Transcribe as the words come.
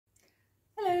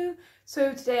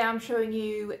So today I'm showing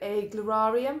you a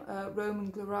glirarium, a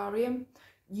Roman glirarium,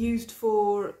 used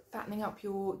for fattening up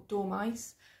your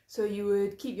dormice. So you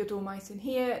would keep your dormice in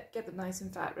here, get them nice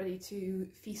and fat, ready to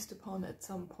feast upon at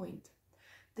some point.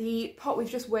 The pot, we've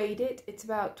just weighed it, it's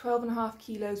about 12.5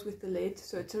 kilos with the lid,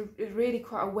 so it's really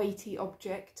quite a weighty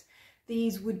object.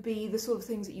 These would be the sort of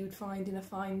things that you would find in a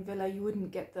fine villa. You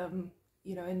wouldn't get them,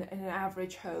 you know, in an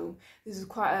average home. This is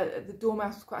the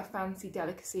dormouse was quite a fancy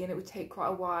delicacy, and it would take quite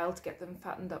a while to get them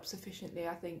fattened up sufficiently,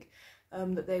 I think,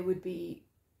 that they would be,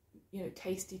 you know,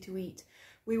 tasty to eat.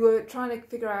 We were trying to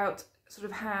figure out sort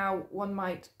of how one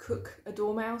might cook a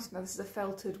dormouse. Now this is a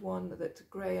felted one that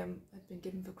Graham had been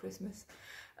given for Christmas.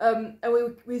 And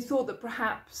we thought that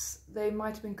perhaps they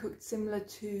might have been cooked similar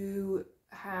to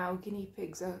how guinea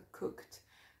pigs are cooked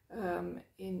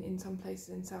in some places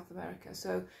in South America.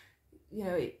 So, you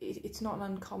know, it's not an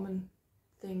uncommon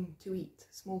thing to eat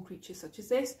small creatures such as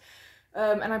this.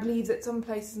 And I believe that some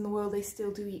places in the world they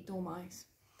still do eat dormice.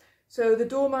 So the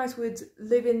dormice would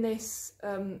live in this,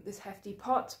 this hefty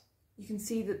pot. You can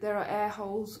see that there are air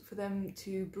holes for them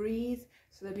to breathe,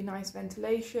 so there'll be nice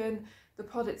ventilation. The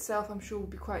pot itself, I'm sure, will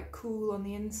be quite cool on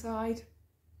the inside.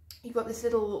 You've got this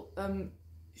little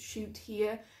chute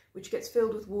here, which gets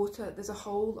filled with water. There's a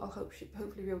hole. I'll hopefully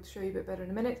be able to show you a bit better in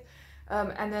a minute.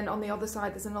 And then on the other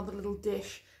side, there's another little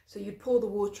dish. So you'd pour the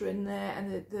water in there,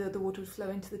 and the water would flow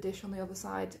into the dish on the other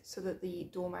side, so that the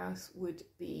dormouse would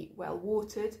be well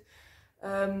watered.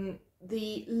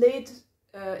 The lid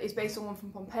is based on one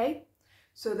from Pompeii.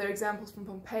 So there are examples from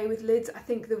Pompeii with lids. I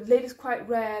think the lid is quite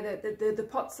rare. The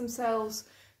pots themselves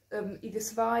either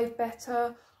survive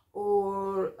better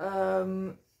or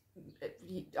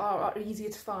are easier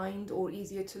to find or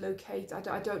easier to locate.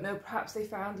 I don't know. Perhaps they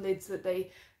found lids that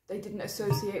they didn't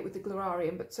associate with the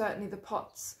Glirarium, but certainly the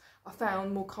pots are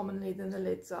found more commonly than the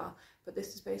lids are. But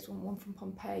this is based on one from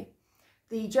Pompeii.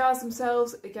 The jars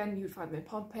themselves, again, you would find them in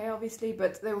Pompeii, obviously,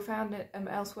 but they were found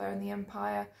elsewhere in the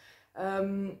empire.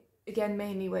 Again,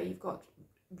 mainly where you've got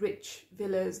rich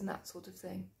villas and that sort of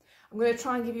thing. I'm going to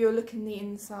try and give you a look in the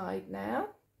inside now.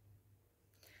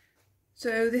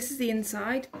 So this is the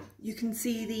inside. You can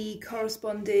see the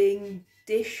corresponding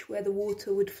dish where the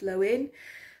water would flow in.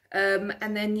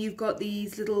 And then you've got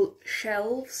these little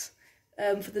shelves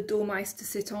for the dormice to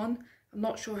sit on. I'm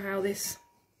not sure how this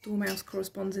dormouse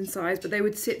corresponds in size, but they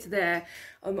would sit there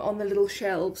on the little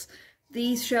shelves.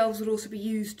 These shelves would also be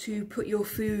used to put your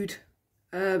food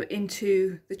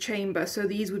into the chamber, so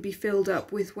these would be filled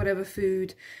up with whatever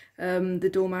food the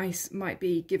dormice might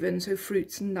be given, so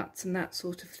fruits and nuts and that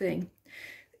sort of thing.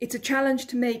 It's a challenge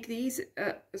to make these,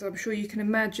 as I'm sure you can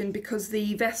imagine, because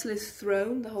the vessel is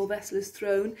thrown, the whole vessel is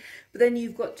thrown, but then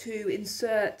you've got to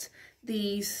insert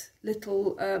these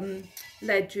little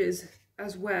ledges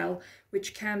as well,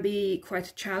 which can be quite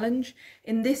a challenge.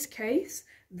 In this case,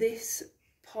 this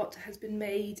pot has been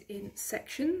made in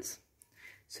sections.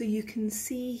 So you can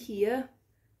see here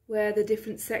where the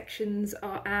different sections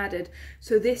are added.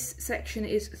 So this section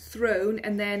is thrown,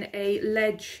 and then a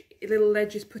little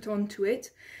ledge is put onto it.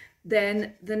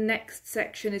 Then the next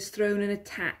section is thrown and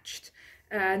attached,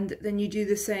 and then you do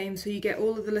the same. So you get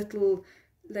all of the little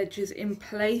ledges in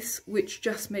place, which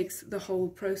just makes the whole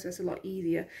process a lot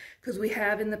easier, because we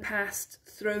have in the past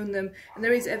thrown them, and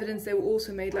there is evidence they were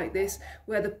also made like this,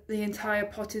 where the entire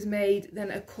pot is made,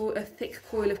 then a thick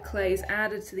coil of clay is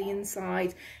added to the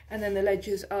inside, and then the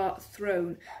ledges are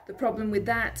thrown. The problem with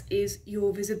that is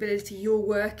your visibility. You're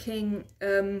working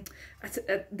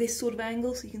at this sort of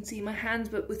angle, so you can see my hands,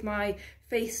 but with my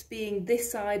face being this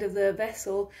side of the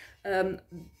vessel,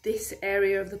 this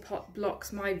area of the pot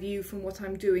blocks my view from what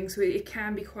I'm doing, so it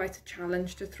can be quite a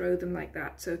challenge to throw them like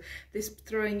that. So this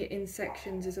throwing it in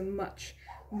sections is a much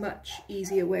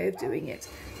easier way of doing it.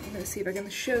 I'm going to see if I can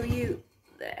show you.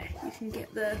 There, you can get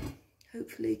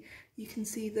hopefully you can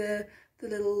see the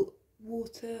little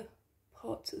water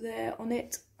pot there on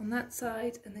it, on that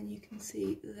side, and then you can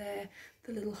see there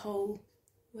the little hole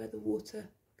where the water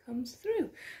comes through.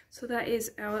 So that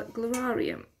is our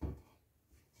Glirarium.